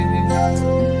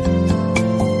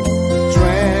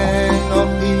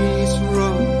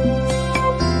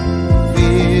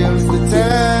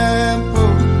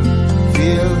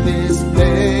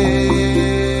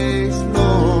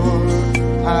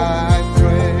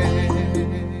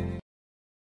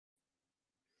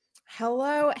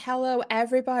Hello,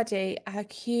 everybody. A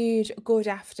huge good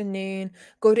afternoon,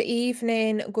 good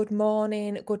evening, good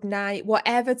morning, good night,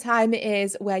 whatever time it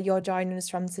is where you're joining us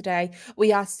from today.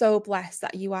 We are so blessed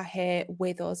that you are here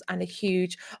with us, and a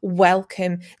huge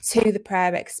welcome to the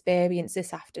prayer experience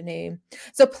this afternoon.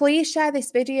 So please share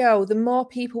this video. The more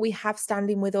people we have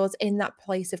standing with us in that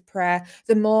place of prayer,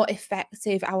 the more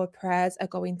effective our prayers are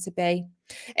going to be.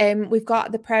 We've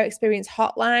got the prayer experience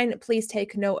hotline. Please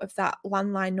take a note of that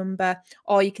landline number,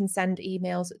 or you can send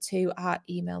emails to our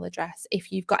email address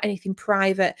if you've got anything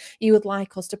private you would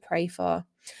like us to pray for.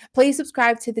 Please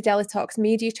subscribe to the Daily Talks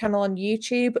media channel on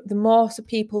YouTube. The more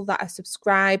people that are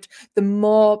subscribed, the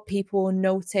more people will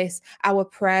notice our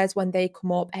prayers when they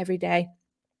come up every day.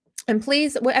 And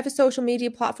please, whatever social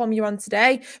media platform you're on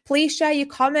today, please share your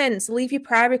comments, leave your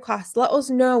prayer requests. Let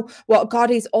us know what God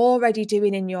is already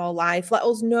doing in your life. Let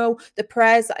us know the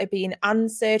prayers that are being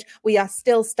answered. We are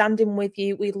still standing with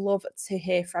you. We'd love to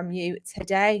hear from you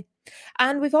today.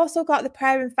 And we've also got the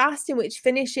prayer and fasting, which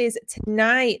finishes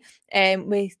tonight.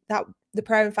 With that, the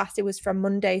prayer and fasting was from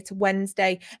Monday to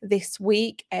Wednesday this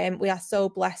week. We are so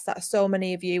blessed that so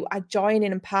many of you are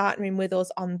joining and partnering with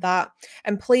us on that.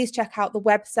 And please check out the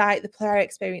website,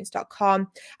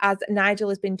 theprayerexperience.com, as Nigel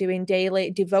has been doing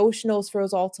daily devotionals for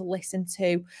us all to listen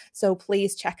to. So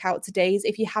please check out today's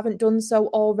if you haven't done so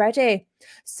already.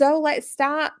 So let's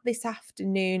start this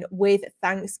afternoon with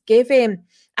Thanksgiving.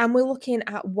 And we're looking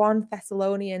at 1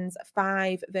 Thessalonians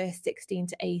 5, verse 16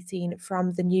 to 18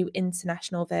 from the New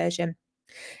International Version.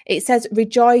 It says,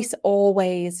 "Rejoice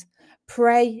always,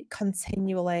 pray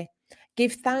continually,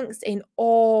 give thanks in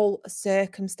all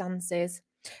circumstances,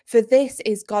 for this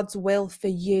is God's will for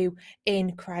you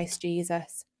in Christ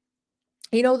Jesus."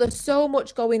 You know, there's so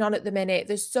much going on at the minute.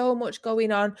 There's so much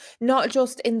going on, not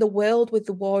just in the world with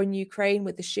the war in Ukraine,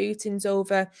 with the shootings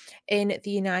over in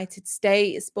the United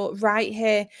States, but right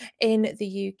here in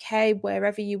the UK,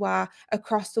 wherever you are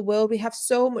across the world, we have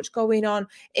so much going on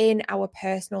in our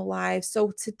personal lives.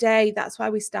 So today, that's why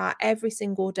we start every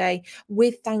single day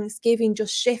with Thanksgiving,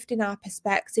 just shifting our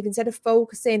perspective. Instead of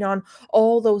focusing on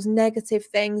all those negative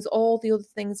things, all the other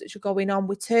things that are going on,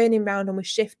 we're turning around and we're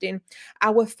shifting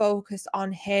our focus on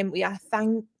Him. We are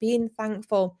being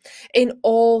thankful in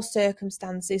all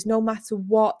circumstances, no matter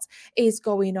what is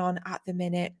going on at the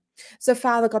minute. So,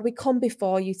 Father God, we come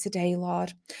before you today,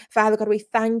 Lord. Father God, we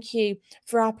thank you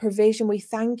for our provision. We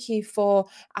thank you for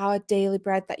our daily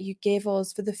bread that you give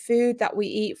us, for the food that we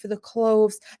eat, for the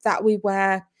clothes that we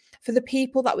wear, for the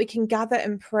people that we can gather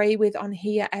and pray with on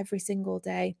here every single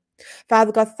day.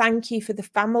 Father God, thank you for the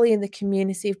family and the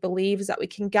community of believers that we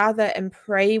can gather and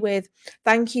pray with.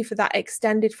 Thank you for that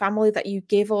extended family that you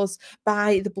give us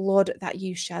by the blood that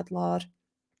you shed, Lord.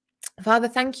 Father,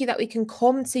 thank you that we can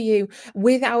come to you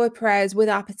with our prayers, with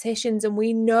our petitions, and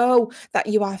we know that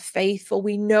you are faithful.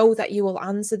 We know that you will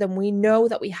answer them. We know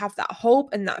that we have that hope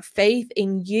and that faith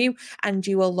in you and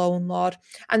you alone, Lord.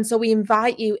 And so we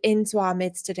invite you into our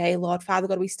midst today, Lord. Father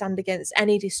God, we stand against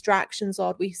any distractions,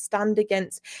 Lord. We stand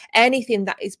against anything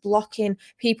that is blocking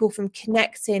people from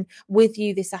connecting with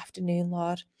you this afternoon,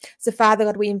 Lord. So, Father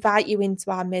God, we invite you into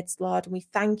our midst, Lord, and we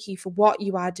thank you for what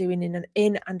you are doing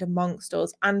in and amongst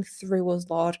us and through us,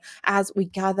 Lord, as we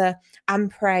gather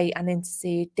and pray and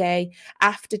intercede day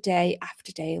after day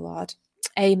after day, Lord.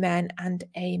 Amen and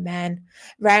amen.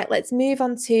 Right, let's move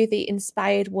on to the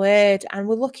inspired word, and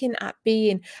we're looking at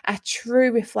being a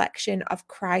true reflection of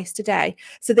Christ today.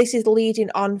 So this is leading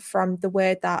on from the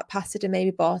word that Pastor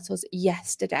Demary brought us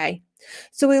yesterday.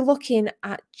 So we're looking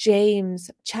at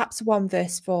James chapter 1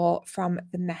 verse 4 from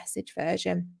the Message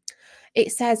version.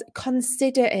 It says,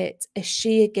 "Consider it a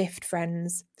sheer gift,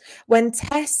 friends, when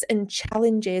tests and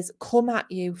challenges come at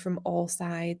you from all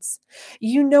sides.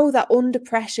 You know that under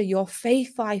pressure, your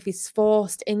faith life is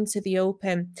forced into the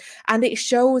open and it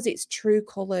shows its true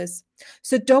colours.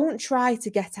 So don't try to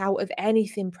get out of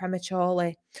anything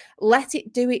prematurely. Let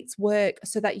it do its work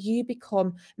so that you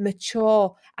become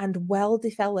mature and well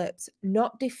developed,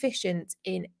 not deficient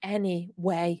in any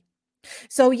way."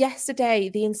 So yesterday,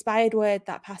 the inspired word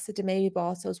that Pastor Demary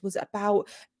brought us was about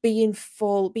being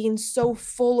full, being so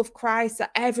full of Christ that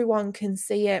everyone can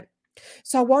see it.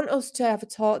 So I want us to have a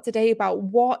talk today about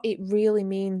what it really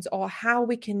means, or how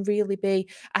we can really be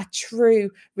a true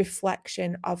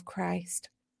reflection of Christ.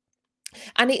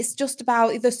 And it's just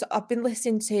about this. I've been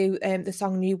listening to the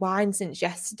song New Wine since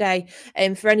yesterday.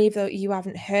 And for any of you who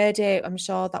haven't heard it, I'm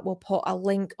sure that we'll put a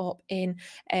link up in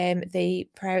the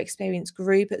prayer experience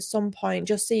group at some point,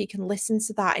 just so you can listen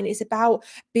to that. And it's about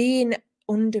being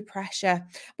under pressure,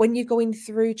 when you're going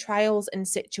through trials and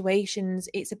situations,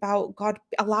 it's about God,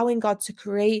 allowing God to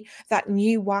create that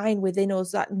new wine within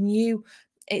us, that new,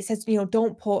 it says,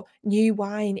 don't put new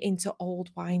wine into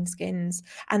old wineskins.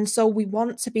 And so we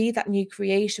want to be that new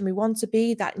creation. We want to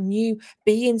be that new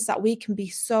beings, that we can be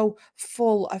so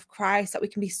full of Christ, that we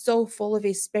can be so full of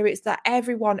his spirits, that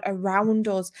everyone around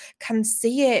us can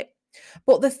see it.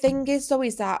 But the thing is, though,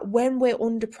 is that when we're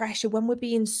under pressure, when we're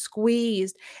being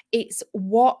squeezed, it's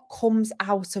what comes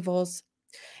out of us.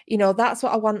 That's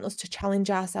what I want us to challenge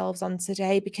ourselves on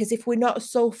today, because if we're not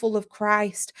so full of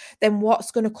Christ, then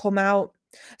what's going to come out?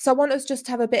 So I want us just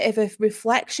to have a bit of a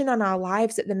reflection on our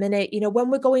lives at the minute.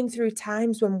 When we're going through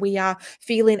times when we are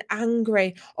feeling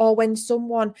angry, or when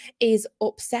someone is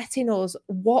upsetting us,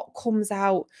 what comes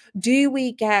out? Do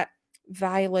we get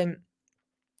violent?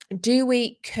 Do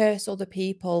we curse other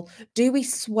people? Do we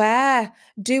swear?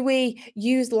 Do we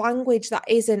use language that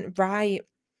isn't right?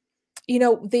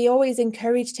 They always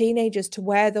encourage teenagers to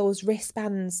wear those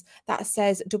wristbands that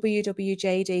says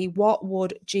WWJD, what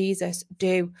would Jesus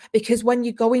do? Because when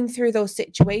you're going through those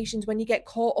situations, when you get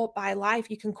caught up by life,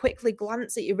 you can quickly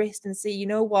glance at your wrist and see, you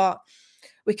know what?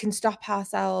 We can stop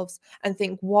ourselves and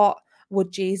think, what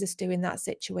would Jesus do in that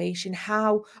situation?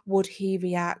 How would he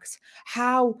react?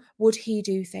 How would he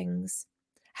do things?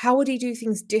 How would he do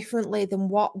things differently than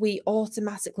what we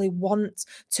automatically want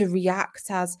to react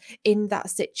as in that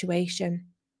situation?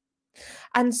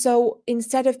 And so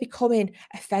instead of becoming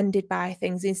offended by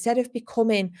things, instead of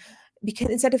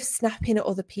snapping at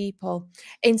other people,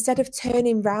 instead of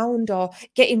turning round or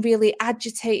getting really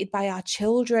agitated by our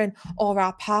children or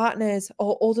our partners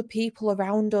or other people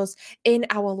around us in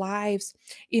our lives,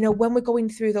 when we're going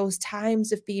through those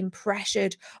times of being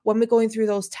pressured, when we're going through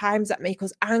those times that make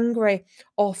us angry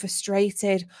or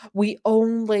frustrated, we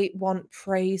only want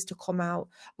praise to come out.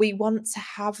 We want to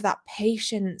have that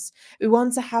patience. We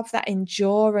want to have that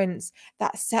endurance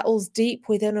that settles deep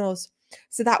within us.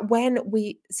 So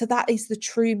that is the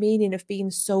true meaning of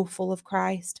being so full of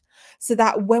Christ. So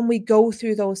that when we go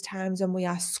through those times when we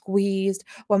are squeezed,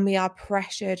 when we are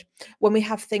pressured, when we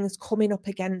have things coming up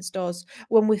against us,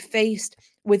 when we're faced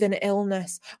with an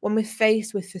illness, when we're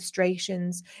faced with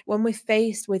frustrations, when we're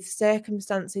faced with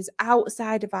circumstances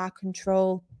outside of our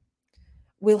control,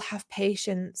 we'll have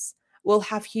patience, we'll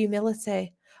have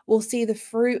humility, we'll see the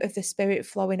fruit of the Spirit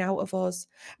flowing out of us,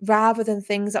 rather than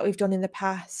things that we've done in the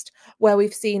past where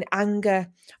we've seen anger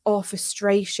or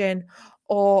frustration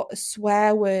or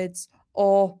swear words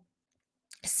or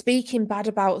speaking bad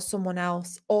about someone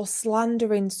else or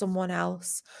slandering someone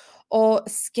else or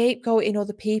scapegoating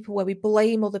other people, where we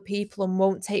blame other people and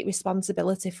won't take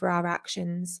responsibility for our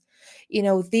actions.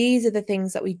 These are the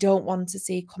things that we don't want to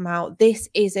see come out. This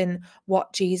isn't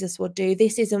what Jesus would do.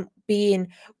 This isn't being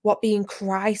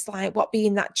Christ-like, what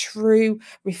being that true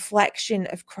reflection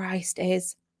of Christ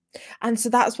is. And so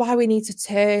that's why we need to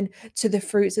turn to the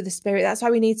fruits of the Spirit. That's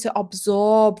why we need to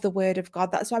absorb the word of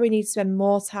God. That's why we need to spend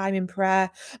more time in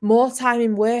prayer, more time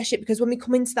in worship, because when we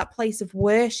come into that place of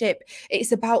worship,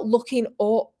 it's about looking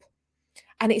up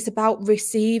and it's about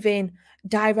receiving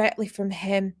directly from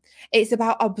him. It's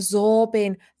about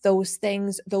absorbing those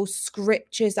things, those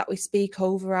scriptures that we speak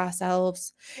over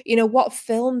ourselves. What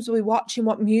films are we watching?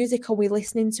 What music are we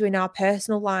listening to in our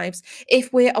personal lives?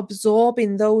 If we're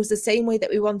absorbing those the same way that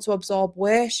we want to absorb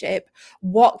worship,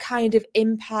 what kind of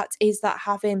impact is that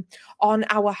having on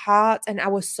our heart and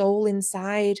our soul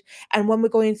inside? And when we're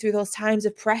going through those times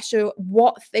of pressure,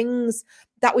 what things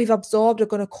that we've absorbed are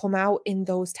going to come out in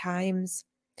those times?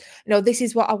 This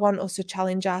is what I want us to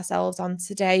challenge ourselves on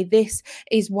today. This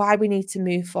is why we need to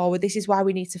move forward. This is why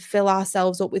we need to fill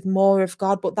ourselves up with more of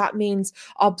God. But that means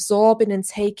absorbing and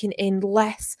taking in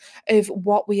less of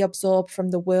what we absorb from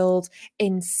the world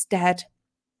instead.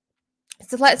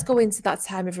 So let's go into that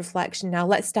time of reflection now.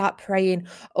 Let's start praying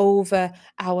over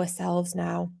ourselves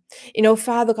now.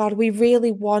 Father God, we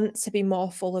really want to be more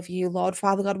full of you, Lord.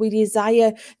 Father God, we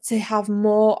desire to have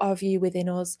more of you within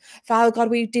us. Father God,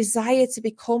 we desire to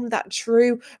become that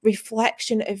true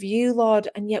reflection of you, Lord,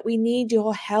 and yet we need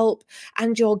your help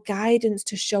and your guidance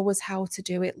to show us how to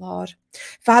do it, Lord.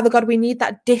 Father God, we need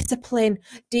that discipline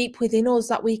deep within us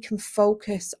that we can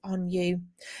focus on you,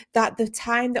 that the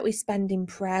time that we spend in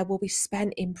prayer will be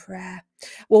spent in prayer,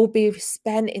 will be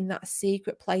spent in that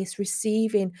secret place,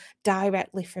 receiving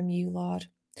directly from you, Lord.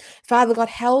 Father God,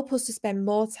 help us to spend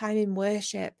more time in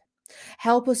worship.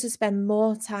 Help us to spend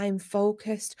more time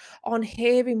focused on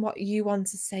hearing what you want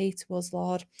to say to us,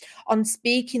 Lord, on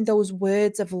speaking those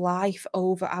words of life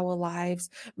over our lives,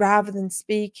 rather than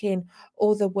speaking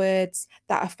other words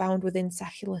that are found within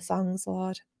secular songs,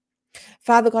 Lord.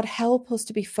 Father God, help us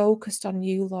to be focused on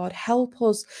you, Lord. Help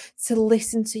us to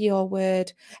listen to your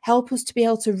word. Help us to be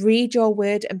able to read your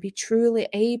word and be truly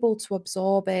able to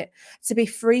absorb it, to be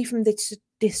free from the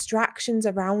distractions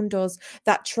around us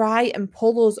that try and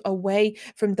pull us away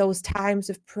from those times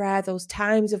of prayer, those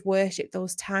times of worship,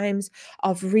 those times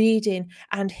of reading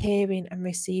and hearing and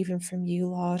receiving from you,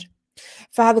 Lord.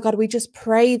 Father God, we just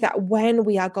pray that when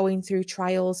we are going through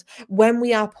trials, when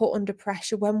we are put under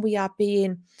pressure, when we are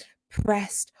being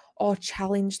pressed or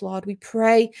challenged, Lord, we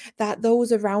pray that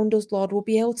those around us, Lord, will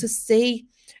be able to see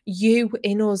you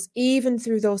in us, even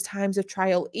through those times of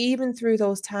trial, even through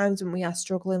those times when we are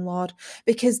struggling, Lord,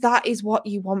 because that is what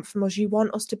you want from us. You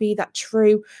want us to be that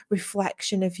true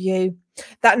reflection of you,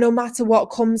 that no matter what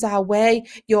comes our way,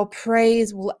 your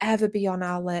praise will ever be on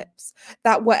our lips,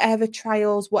 that whatever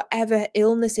trials, whatever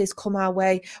illnesses come our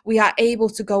way, we are able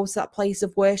to go to that place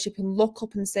of worship and look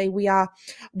up and say, we are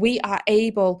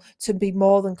able to be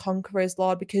more than conquerors,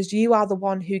 Lord, because you are the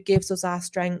one who gives us our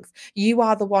strength. You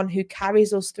are the one who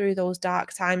carries us through those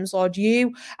dark times, Lord.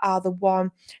 You are the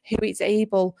one who is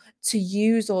able to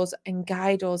use us and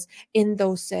guide us in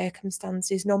those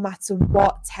circumstances, no matter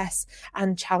what tests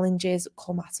and challenges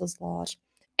come at us, Lord.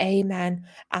 Amen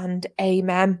and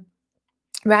amen.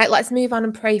 Right, let's move on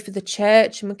and pray for the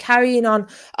church. And we're carrying on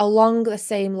along the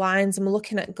same lines, and we're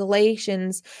looking at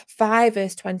Galatians 5,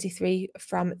 verse 23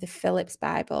 from the Phillips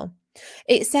Bible.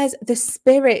 It says, the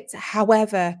Spirit,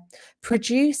 however,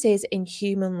 produces in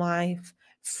human life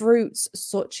fruits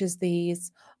such as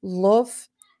these: love,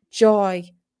 joy,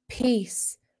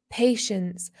 peace,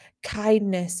 patience,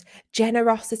 kindness,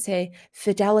 generosity,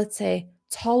 fidelity,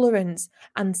 tolerance,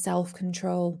 and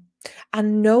self-control.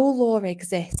 And no law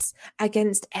exists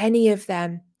against any of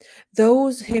them.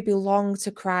 Those who belong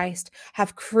to Christ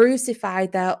have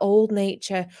crucified their old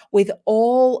nature with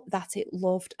all that it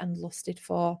loved and lusted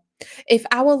for. If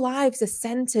our lives are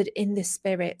centered in the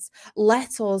Spirit,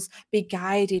 let us be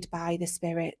guided by the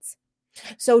Spirit.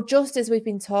 So, just as we've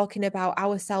been talking about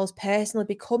ourselves personally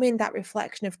becoming that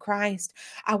reflection of Christ,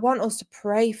 I want us to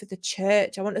pray for the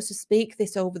church. I want us to speak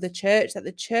this over the church, that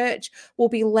the church will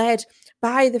be led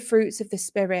by the fruits of the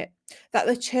Spirit, that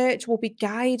the church will be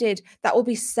guided, that will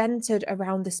be centered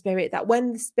around the Spirit, that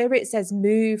when the Spirit says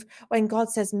move, when God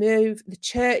says move, the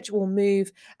church will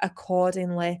move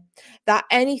accordingly, that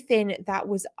anything that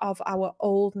was of our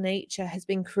old nature has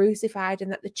been crucified,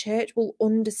 and that the church will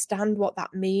understand what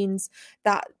that means,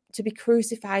 that to be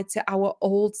crucified to our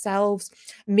old selves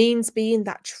means being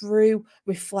that true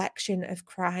reflection of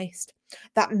Christ.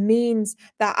 That means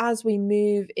that as we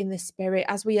move in the Spirit,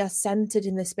 as we are centered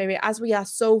in the Spirit, as we are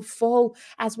so full,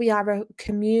 as we are a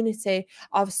community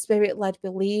of Spirit-led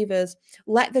believers,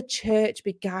 let the church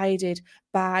be guided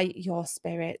by your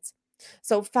Spirit.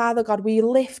 So, Father God, we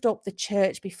lift up the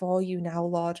church before you now,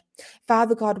 Lord.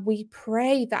 Father God, we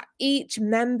pray that each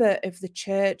member of the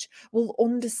church will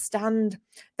understand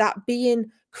that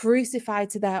being crucified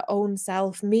to their own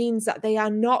self means that they are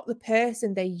not the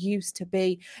person they used to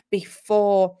be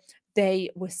before they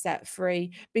were set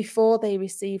free, before they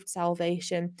received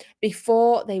salvation,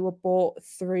 before they were brought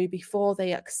through, before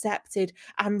they accepted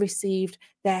and received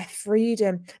their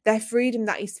freedom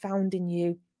that is found in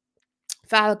you.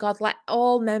 Father God, let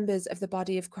all members of the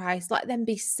body of Christ, let them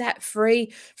be set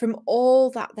free from all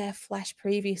that their flesh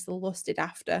previously lusted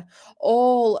after,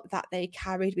 all that they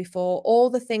carried before, all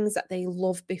the things that they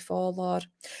loved before, Lord.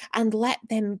 And let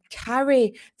them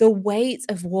carry the weight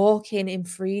of walking in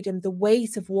freedom, the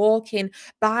weight of walking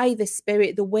by the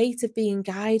Spirit, the weight of being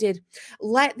guided.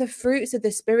 Let the fruits of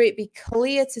the Spirit be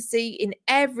clear to see in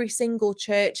every single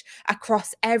church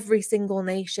across every single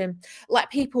nation. Let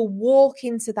people walk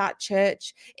into that church,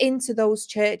 into those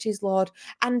churches, Lord,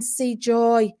 and see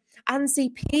joy and see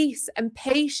peace and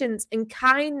patience and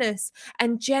kindness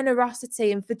and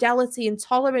generosity and fidelity and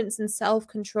tolerance and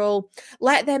self-control.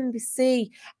 Let them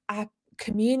see a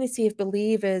community of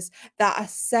believers that are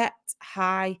set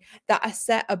high, that are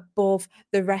set above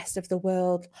the rest of the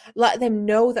world. Let them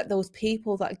know that those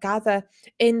people that gather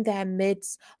in their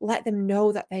midst, let them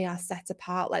know that they are set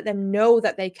apart. Let them know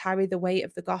that they carry the weight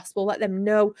of the gospel. Let them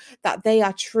know that they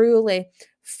are truly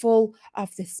full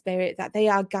of the Spirit, that they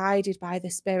are guided by the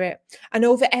Spirit. And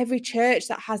over every church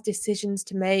that has decisions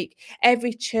to make,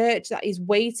 every church that is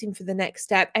waiting for the next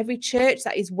step, every church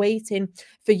that is waiting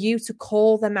for you to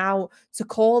call them out, to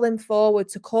call them forward,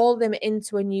 to call them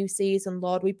into a new season,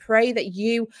 Lord, we pray that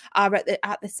you are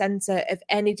at the center of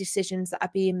any decisions that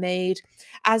are being made.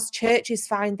 As churches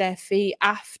find their feet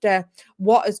after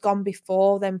what has gone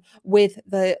before them with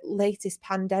the latest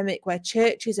pandemic, where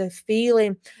churches are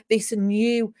feeling this new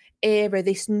new era,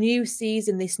 this new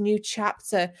season, this new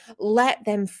chapter, let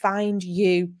them find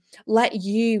you. Let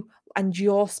you and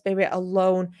your spirit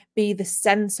alone be the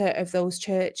center of those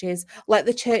churches. Let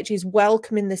the churches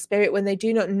welcome in the spirit when they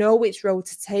do not know which road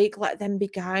to take. Let them be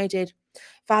guided.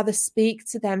 Father, speak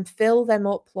to them, fill them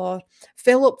up, Lord.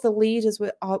 Fill up the leaders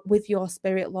with your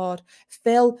spirit, Lord.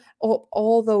 Fill up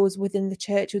all those within the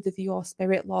church with your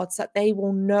spirit, Lord, so that they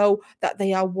will know that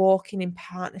they are walking in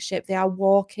partnership. They are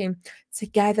walking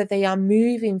together. They are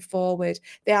moving forward.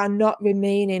 They are not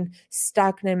remaining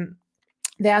stagnant.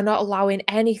 They are not allowing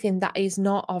anything that is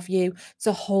not of you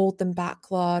to hold them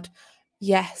back, Lord.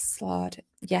 Yes, Lord.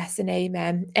 Yes, and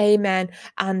amen. Amen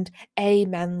and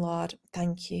amen, Lord.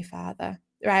 Thank you, Father.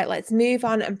 Right, let's move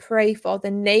on and pray for the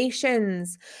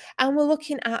nations. And we're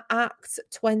looking at Acts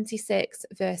 26,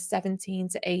 verse 17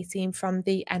 to 18 from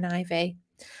the NIV.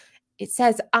 It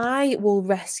says, I will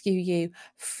rescue you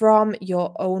from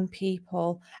your own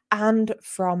people and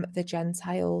from the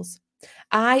Gentiles.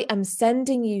 I am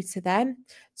sending you to them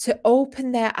to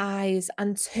open their eyes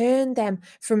and turn them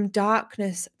from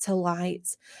darkness to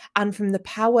light and from the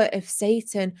power of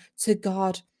Satan to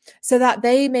God, so that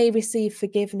they may receive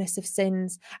forgiveness of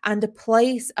sins and a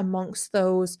place amongst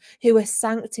those who are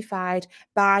sanctified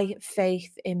by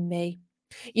faith in me.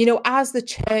 You know, as the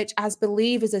church, as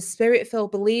believers, as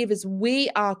spirit-filled believers, we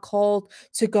are called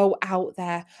to go out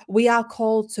there. We are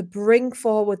called to bring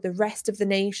forward the rest of the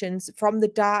nations from the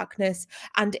darkness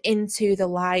and into the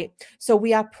light. So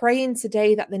we are praying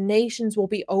today that the nations will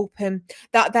be open,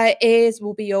 that their ears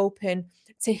will be open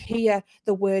to hear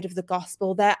the word of the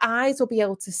gospel. Their eyes will be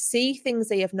able to see things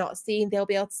they have not seen. They'll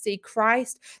be able to see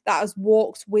Christ that has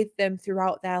walked with them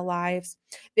throughout their lives.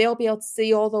 They'll be able to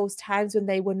see all those times when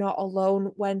they were not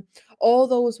alone, when all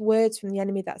those words from the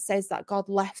enemy that says that God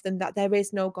left them, that there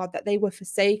is no God, that they were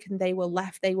forsaken, they were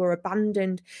left, they were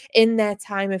abandoned in their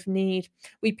time of need.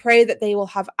 We pray that they will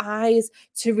have eyes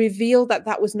to reveal that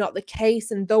that was not the case,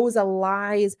 and those are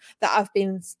lies that have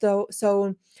been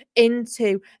sown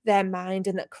into their mind,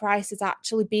 and that Christ has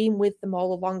actually been with them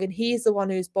all along, and he is the one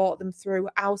who's brought them through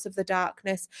out of the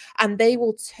darkness, and they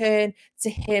will turn to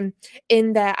him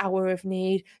in their hour of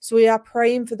need. So we are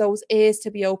praying for those ears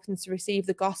to be open to receive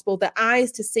the gospel, the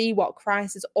eyes to see what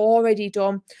Christ has already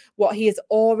done, what he is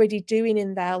already doing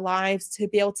in their lives, to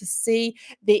be able to see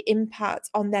the impact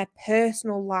on their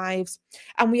personal lives.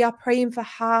 And we are praying for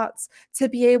hearts to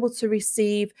be able to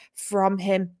receive from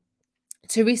him,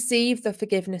 to receive the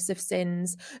forgiveness of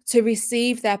sins, to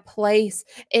receive their place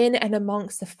in and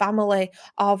amongst the family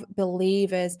of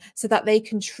believers, so that they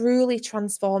can truly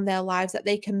transform their lives, that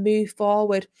they can move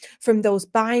forward from those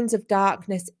binds of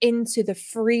darkness into the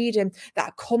freedom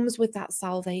that comes with that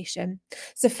salvation.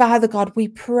 So, Father God, we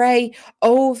pray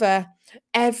over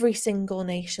every single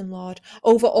nation, Lord,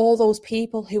 over all those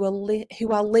people who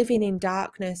are living in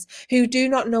darkness, who do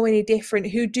not know any different,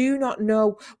 who do not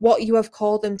know what you have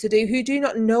called them to do, who do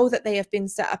not know that they have been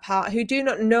set apart, who do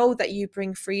not know that you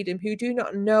bring freedom, who do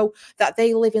not know that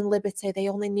they live in liberty. They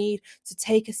only need to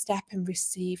take a step and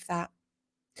receive that.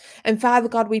 And Father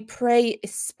God, we pray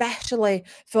especially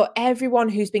for everyone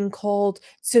who's been called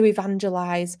to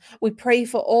evangelize. We pray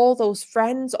for all those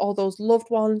friends, all those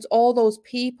loved ones, all those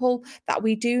people that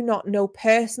we do not know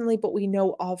personally, but we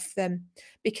know of them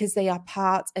because they are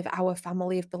part of our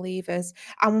family of believers.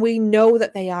 And we know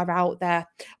that they are out there.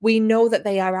 We know that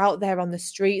they are out there on the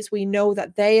streets. We know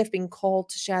that they have been called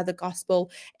to share the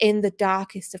gospel in the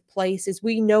darkest of places.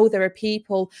 We know there are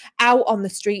people out on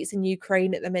the streets in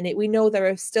Ukraine at the minute. We know there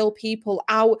are still people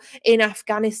out in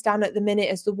Afghanistan at the minute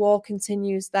as the war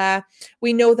continues there.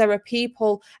 We know there are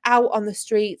people out on the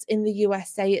streets in the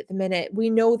USA at the minute. We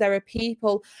know there are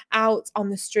people out on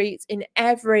the streets in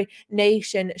every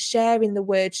nation sharing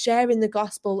the word, sharing the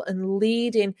gospel, and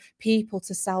leading people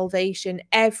to salvation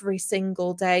every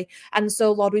single day. And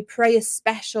so, Lord, we pray a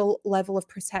special level of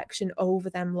protection over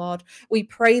them, Lord. We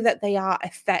pray that they are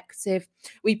effective.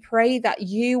 We pray that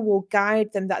you will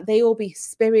guide them, that they will be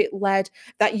spirit-led,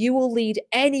 that you will lead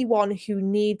anyone who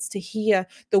needs to hear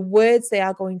the words they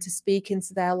are going to speak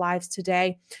into their lives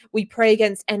today. We pray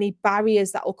against any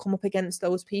barriers that will come up against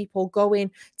those people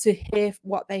going to hear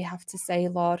what they have to say,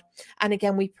 Lord. And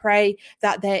again, we pray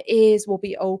that their ears will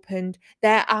be opened,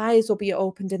 their eyes will be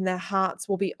opened, and their hearts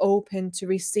will be open to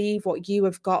receive what you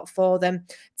have got for them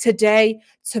today,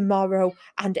 tomorrow,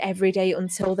 and every day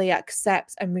until they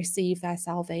accept and receive their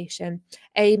salvation.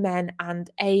 Amen and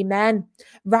amen.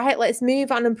 Right, let's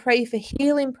move on and pray for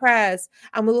healing prayers.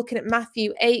 And we're looking at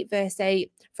Matthew 8, verse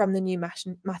 8 from the New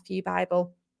Matthew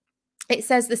Bible. It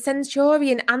says, the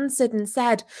centurion answered and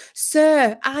said,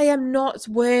 Sir, I am not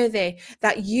worthy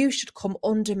that you should come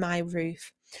under my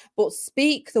roof, but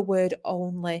speak the word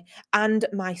only, and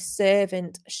my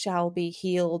servant shall be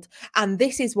healed. And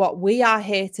this is what we are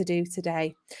here to do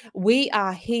today. We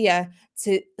are here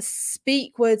to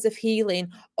speak words of healing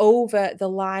over the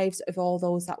lives of all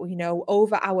those that we know,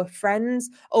 over our friends,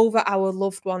 over our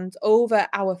loved ones, over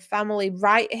our family,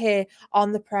 right here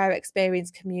on the Prayer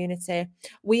Experience community.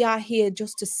 We are here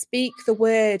just to speak the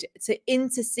word, to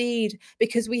intercede,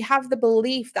 because we have the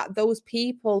belief that those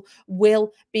people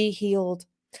will be healed.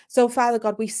 So, Father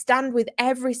God, we stand with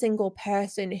every single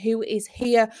person who is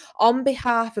here on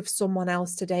behalf of someone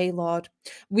else today, Lord.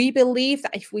 We believe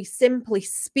that if we simply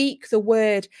speak the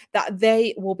word, that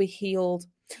they will be healed.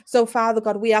 So, Father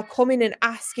God, we are coming and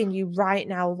asking you right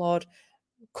now, Lord,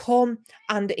 come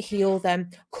and heal them.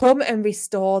 Come and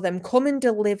restore them. Come and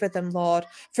deliver them, Lord,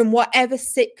 from whatever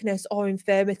sickness or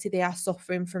infirmity they are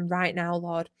suffering from right now,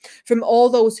 Lord. From all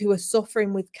those who are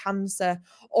suffering with cancer,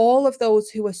 all of those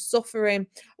who are suffering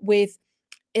with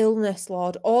illness,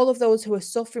 Lord, all of those who are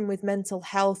suffering with mental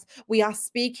health, we are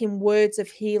speaking words of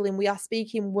healing. We are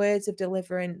speaking words of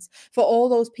deliverance. For all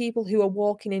those people who are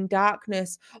walking in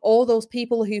darkness, all those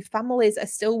people whose families are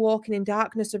still walking in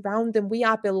darkness around them, we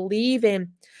are believing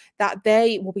that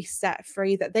they will be set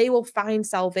free, that they will find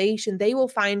salvation, they will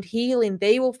find healing,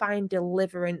 they will find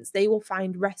deliverance, they will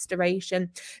find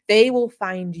restoration, they will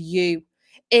find you.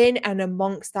 In and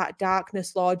amongst that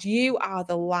darkness, Lord, you are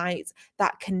the light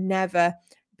that can never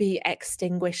be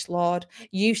extinguished, Lord.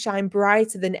 You shine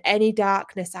brighter than any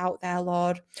darkness out there,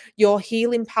 Lord. Your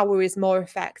healing power is more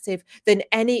effective than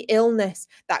any illness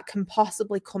that can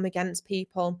possibly come against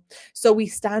people. So we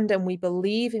stand and we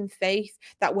believe in faith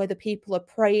that whether people are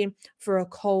praying for a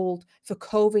cold, for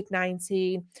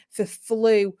COVID-19, for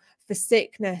flu, for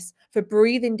sickness, for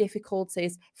breathing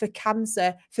difficulties, for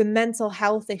cancer, for mental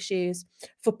health issues,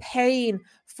 for pain,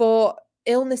 for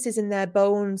illnesses in their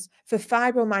bones, for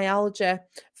fibromyalgia,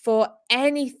 for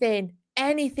anything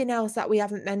else that we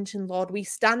haven't mentioned, Lord, we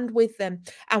stand with them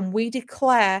and we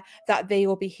declare that they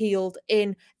will be healed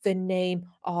in the name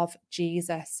of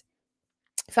Jesus.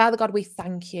 Father God, we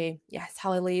thank you. Yes,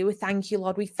 hallelujah. We thank you,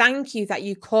 Lord. We thank you that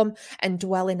you come and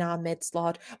dwell in our midst,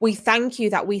 Lord. We thank you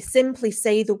that we simply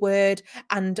say the word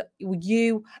and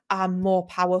you are more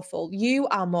powerful. You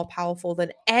are more powerful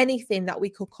than anything that we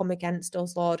could come against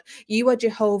us, Lord. You are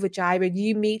Jehovah Jireh.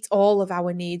 You meet all of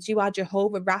our needs. You are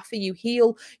Jehovah Rapha. You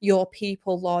heal your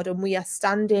people, Lord. And we are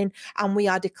standing and we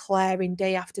are declaring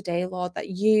day after day, Lord, that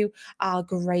you are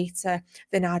greater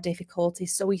than our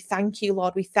difficulties. So we thank you,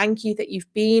 Lord. We thank you that you've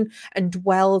been and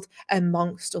dwelled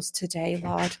amongst us today,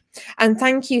 Lord. And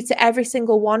thank you to every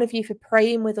single one of you for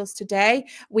praying with us today.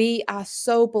 We are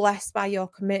so blessed by your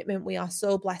commitment. We are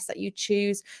so blessed that you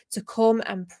choose to come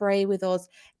and pray with us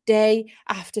day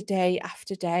after day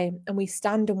after day. And we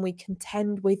stand and we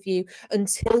contend with you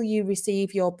until you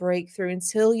receive your breakthrough,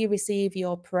 until you receive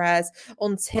your prayers,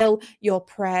 until your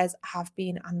prayers have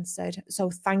been answered. So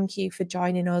thank you for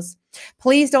joining us.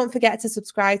 Please don't forget to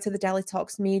subscribe to the Daily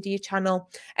Talks Media channel.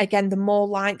 Again, the more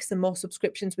likes, the more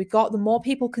subscriptions we got, the more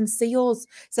people can see us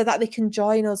so that they can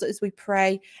join us as we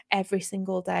pray every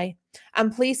single day.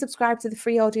 And please subscribe to the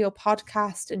free audio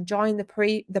podcast and join the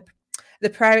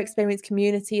Prayer Experience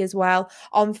community as well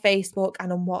on Facebook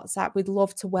and on WhatsApp. We'd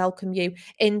love to welcome you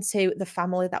into the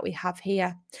family that we have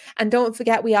here. And don't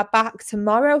forget, we are back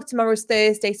tomorrow. Tomorrow's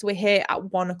Thursday, so we're here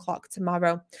at 1 o'clock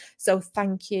tomorrow. So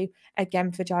thank you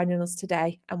again for joining us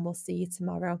today, and we'll see you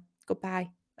tomorrow.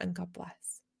 Goodbye and God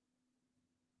bless.